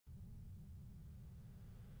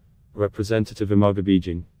Representative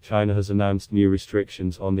imageBEIJING, China has announced new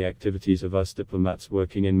restrictions on the activities of US diplomats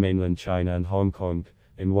working in mainland China and Hong Kong,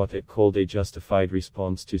 in what it called a justified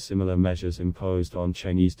response to similar measures imposed on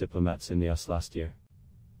Chinese diplomats in the US last year.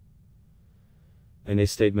 In a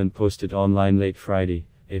statement posted online late Friday,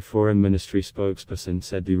 a foreign ministry spokesperson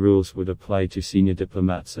said the rules would apply to senior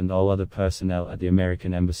diplomats and all other personnel at the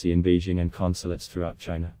American embassy in Beijing and consulates throughout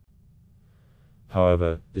China.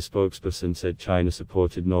 However, the spokesperson said China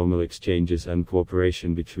supported normal exchanges and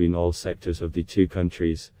cooperation between all sectors of the two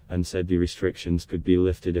countries, and said the restrictions could be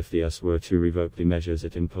lifted if the US were to revoke the measures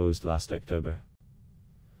it imposed last October.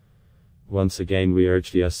 Once again, we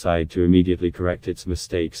urge the US side to immediately correct its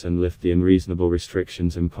mistakes and lift the unreasonable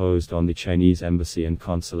restrictions imposed on the Chinese embassy and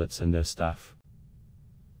consulates and their staff.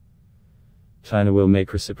 China will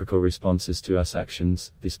make reciprocal responses to US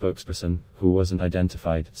actions, the spokesperson, who wasn't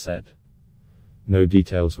identified, said. No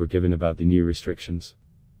details were given about the new restrictions.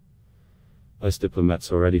 US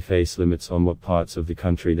diplomats already face limits on what parts of the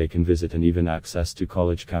country they can visit and even access to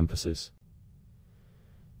college campuses.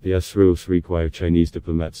 The US rules require Chinese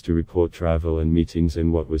diplomats to report travel and meetings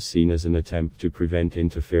in what was seen as an attempt to prevent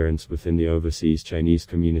interference within the overseas Chinese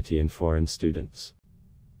community and foreign students.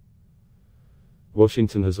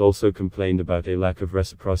 Washington has also complained about a lack of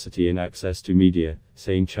reciprocity in access to media,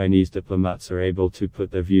 saying Chinese diplomats are able to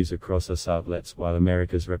put their views across US outlets while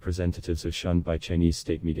America's representatives are shunned by Chinese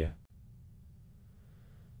state media.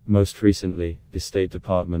 Most recently, the State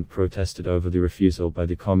Department protested over the refusal by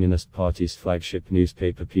the Communist Party's flagship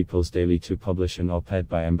newspaper People's Daily to publish an op-ed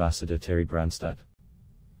by Ambassador Terry Branstad.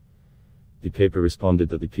 The paper responded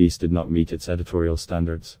that the piece did not meet its editorial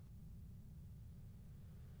standards.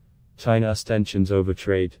 China's tensions over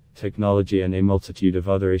trade, technology and a multitude of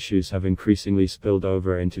other issues have increasingly spilled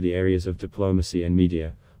over into the areas of diplomacy and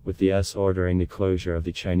media, with the US ordering the closure of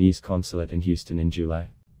the Chinese consulate in Houston in July.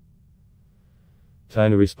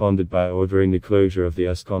 China responded by ordering the closure of the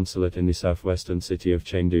US consulate in the southwestern city of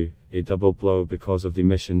Chengdu, a double blow because of the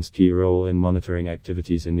mission's key role in monitoring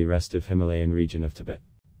activities in the restive Himalayan region of Tibet.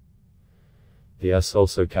 The US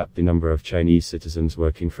also capped the number of Chinese citizens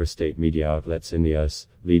working for state media outlets in the US,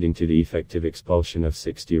 leading to the effective expulsion of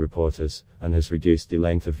 60 reporters, and has reduced the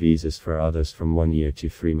length of visas for others from 1 year to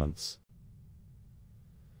 3 months.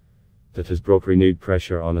 That has brought renewed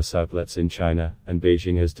pressure on US outlets in China, and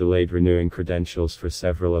Beijing has delayed renewing credentials for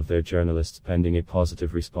several of their journalists pending a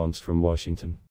positive response from Washington.